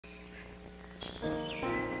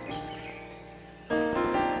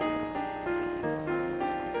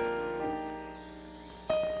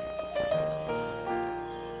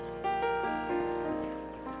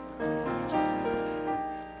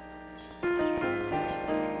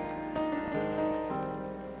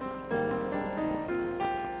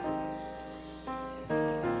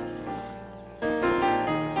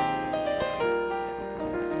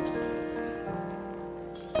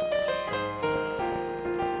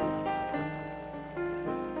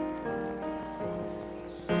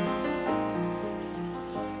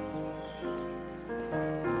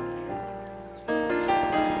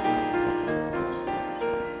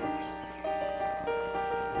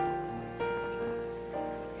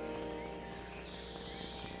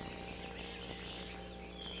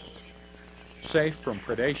Safe from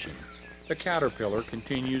predation, the caterpillar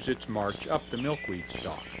continues its march up the milkweed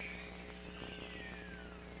stalk.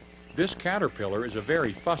 This caterpillar is a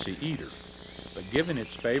very fussy eater, but given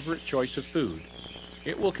its favorite choice of food,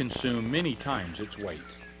 it will consume many times its weight.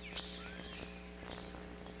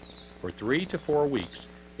 For 3 to 4 weeks,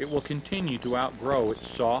 it will continue to outgrow its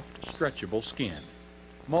soft, stretchable skin,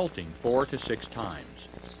 molting 4 to 6 times.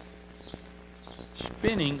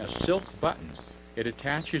 Spinning a silk button, it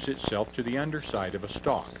attaches itself to the underside of a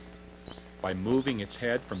stalk. By moving its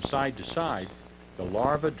head from side to side, the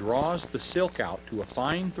larva draws the silk out to a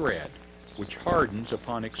fine thread, which hardens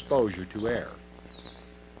upon exposure to air.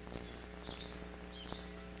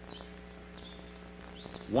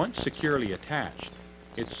 Once securely attached,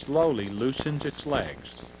 it slowly loosens its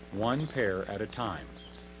legs, 1 pair at a time.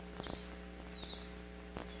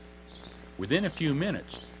 Within a few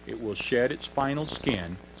minutes, it will shed its final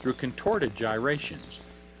skin through contorted gyrations,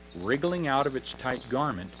 wriggling out of its tight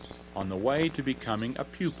garment on the way to becoming a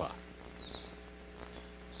pupa.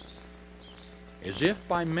 As if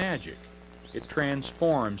by magic, it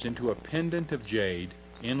transforms into a pendant of jade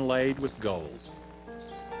inlaid with gold.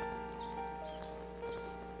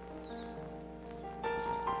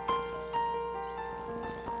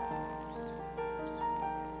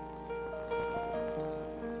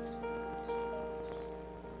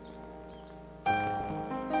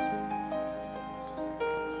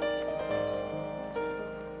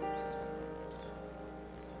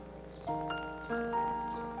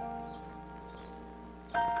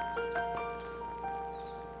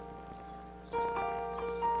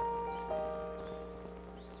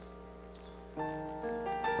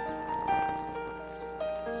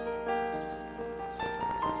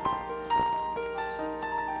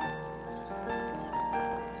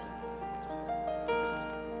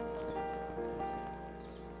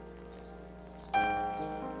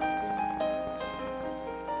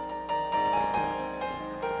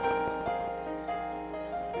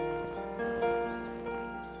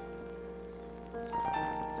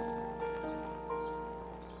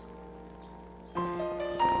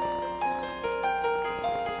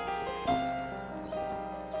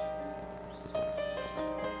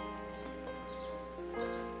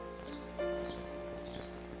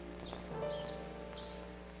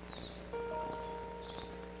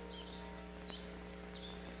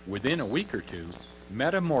 Within a week or two,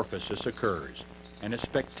 metamorphosis occurs, and a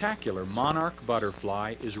spectacular monarch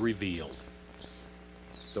butterfly is revealed.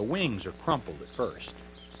 The wings are crumpled at first.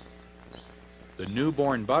 The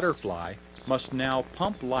newborn butterfly must now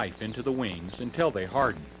pump life into the wings until they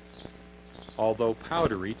harden. Although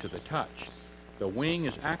powdery to the touch, the wing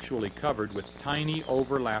is actually covered with tiny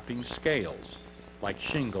overlapping scales, like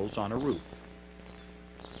shingles on a roof.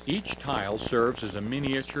 Each tile serves as a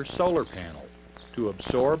miniature solar panel to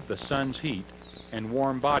absorb the sun's heat and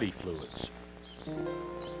warm body fluids.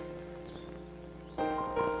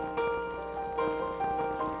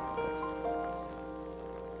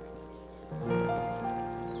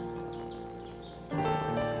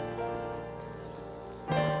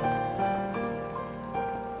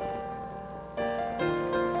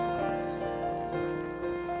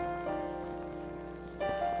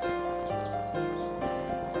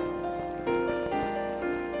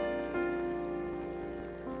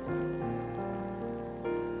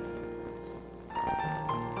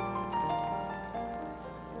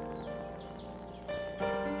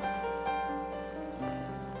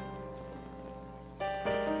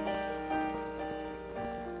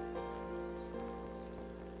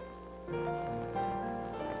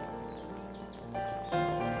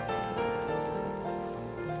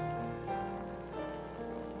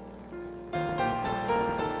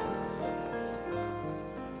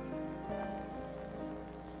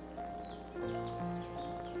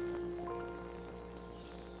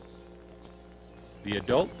 The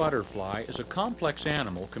adult butterfly is a complex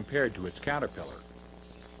animal compared to its caterpillar.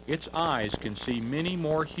 Its eyes can see many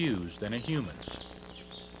more hues than a human's.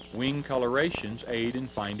 Wing colorations aid in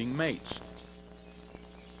finding mates.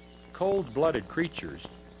 Cold-blooded creatures,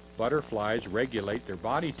 butterflies regulate their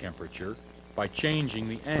body temperature by changing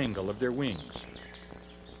the angle of their wings.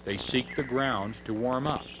 They seek the ground to warm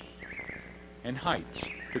up and heights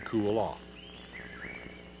to cool off.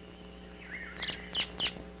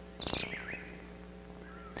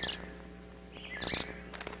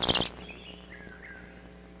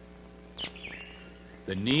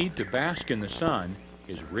 The need to bask in the sun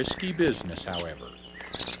is risky business, however.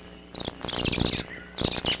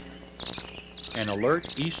 An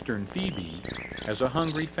alert eastern phoebe has a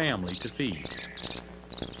hungry family to feed.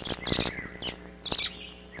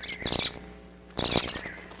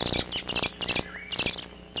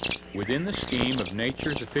 Within the scheme of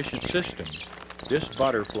nature's efficient system, this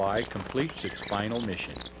butterfly completes its final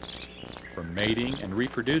mission, from mating and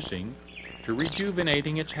reproducing to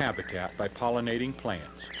rejuvenating its habitat by pollinating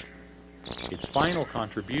plants. Its final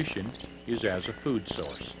contribution is as a food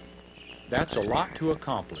source. That's a lot to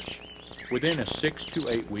accomplish within a 6 to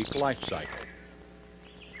 8 week life cycle.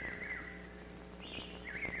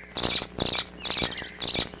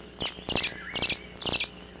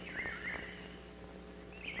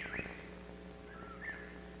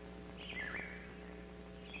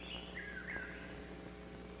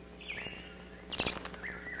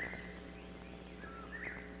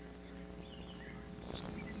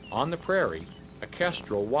 On the prairie, a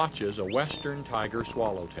kestrel watches a western tiger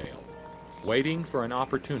swallowtail, waiting for an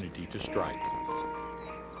opportunity to strike.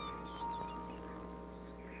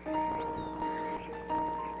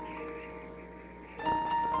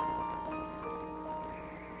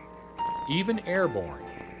 Even airborne,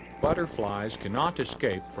 butterflies cannot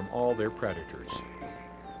escape from all their predators.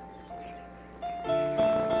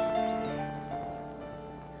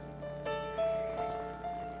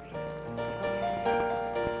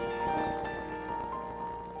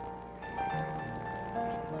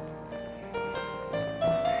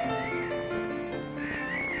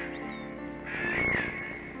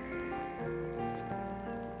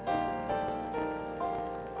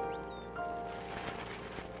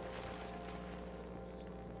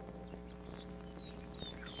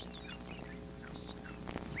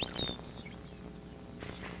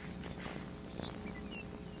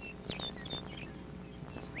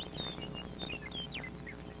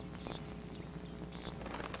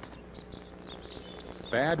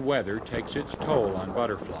 Bad weather takes its toll on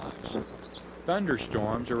butterflies.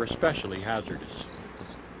 Thunderstorms are especially hazardous.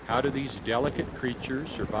 How do these delicate creatures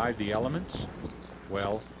survive the elements?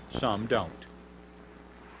 Well, some don't.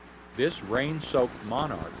 This rain-soaked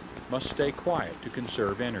monarch must stay quiet to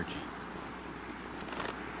conserve energy.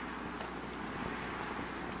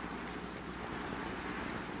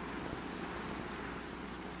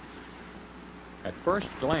 At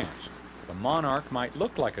first glance, the monarch might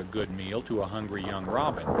look like a good meal to a hungry young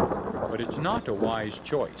robin, but it's not a wise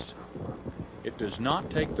choice. It does not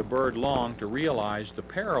take the bird long to realize the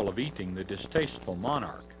peril of eating the distasteful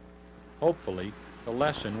monarch. Hopefully, the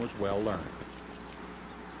lesson was well learned.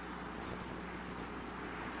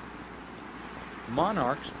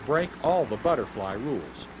 Monarchs break all the butterfly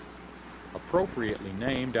rules. Appropriately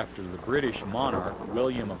named after the British monarch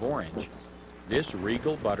William of Orange, this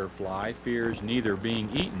regal butterfly fears neither being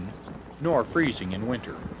eaten nor freezing in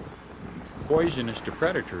winter. Poisonous to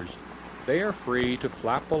predators, they are free to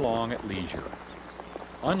flap along at leisure.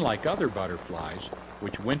 Unlike other butterflies,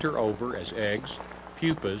 which winter over as eggs,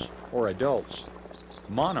 pupas, or adults,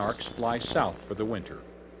 monarchs fly south for the winter.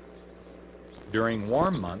 During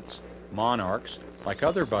warm months, monarchs, like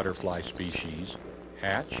other butterfly species,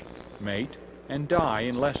 hatch, mate, and die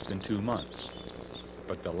in less than 2 months.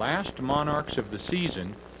 But the last monarchs of the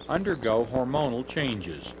season undergo hormonal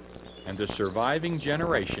changes, and the surviving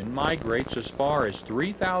generation migrates as far as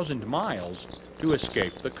 3,000 miles to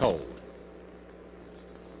escape the cold.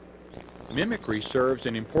 Mimicry serves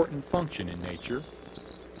an important function in nature.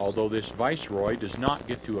 Although this viceroy does not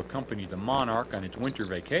get to accompany the monarch on its winter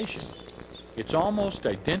vacation, its almost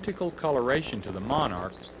identical coloration to the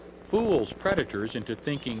monarch fools predators into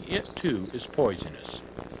thinking it too is poisonous.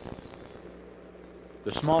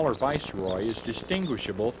 The smaller viceroy is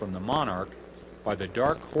distinguishable from the monarch by the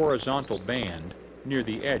dark horizontal band near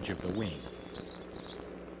the edge of the wing.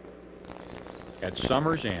 At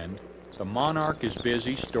summer's end, the monarch is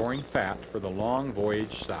busy storing fat for the long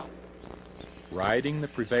voyage south. Riding the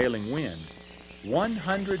prevailing wind,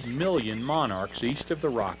 100 million monarchs east of the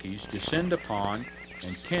Rockies descend upon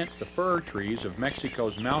and tent the fir trees of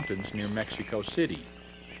Mexico's mountains near Mexico City.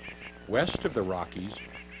 West of the Rockies,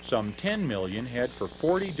 some 10 million head for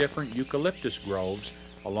 40 different eucalyptus groves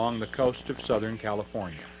along the coast of Southern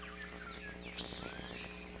California.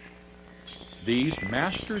 These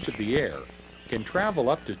masters of the air can travel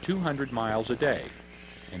up to 200 miles a day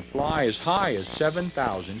and fly as high as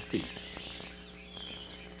 7,000 feet.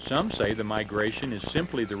 Some say the migration is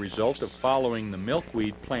simply the result of following the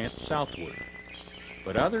milkweed plant southward,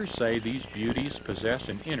 but others say these beauties possess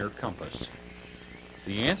an inner compass.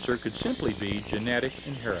 The answer could simply be genetic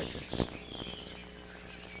inheritance.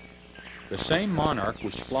 The same monarch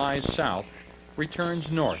which flies south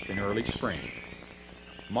returns north in early spring.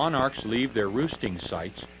 Monarchs leave their roosting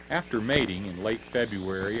sites after mating in late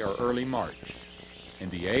February or early March, and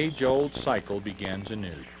the age-old cycle begins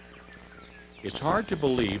anew. It's hard to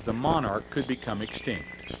believe the monarch could become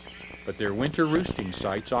extinct, but their winter roosting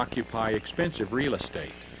sites occupy expensive real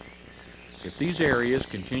estate. If these areas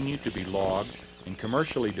continue to be logged and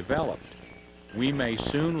commercially developed, we may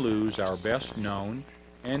soon lose our best known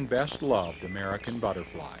and best loved American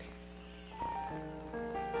butterfly.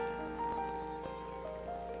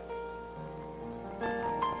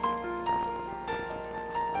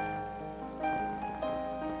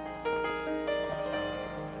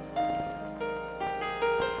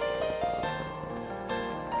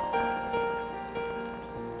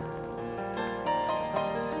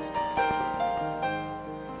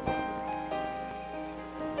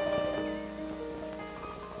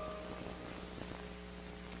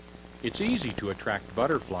 It's easy to attract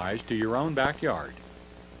butterflies to your own backyard.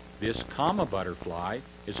 This comma butterfly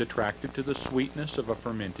is attracted to the sweetness of a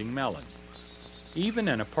fermenting melon. Even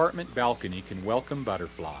an apartment balcony can welcome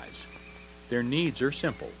butterflies. Their needs are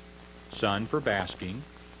simple: sun for basking,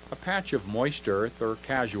 a patch of moist earth or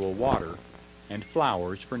casual water, and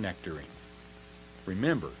flowers for nectaring.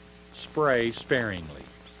 Remember, spray sparingly.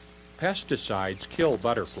 Pesticides kill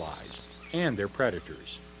butterflies and their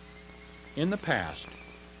predators. In the past,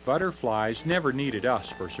 butterflies never needed us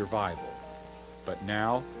for survival, but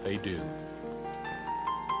now they do.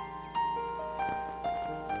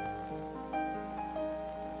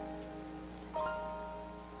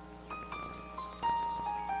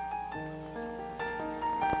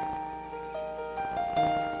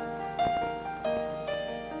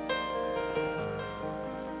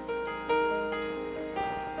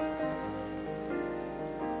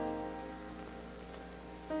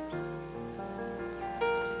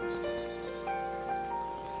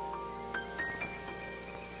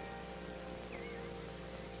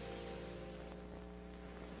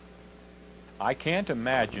 I can't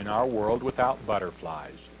imagine our world without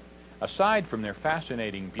butterflies. Aside from their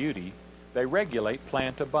fascinating beauty, they regulate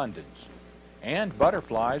plant abundance. And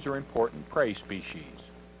butterflies are important prey species.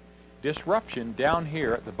 Disruption down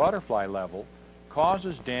here at the butterfly level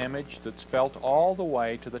causes damage that's felt all the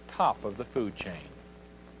way to the top of the food chain.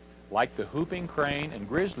 Like the whooping crane and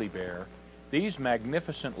grizzly bear, these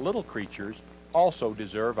magnificent little creatures also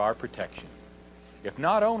deserve our protection, if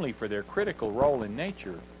not only for their critical role in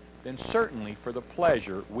nature, then certainly for the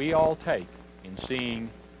pleasure we all take in seeing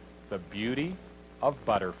the beauty of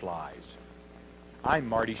butterflies. I'm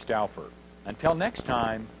Marty Stouffer. Until next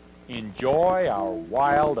time, enjoy our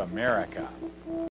wild America.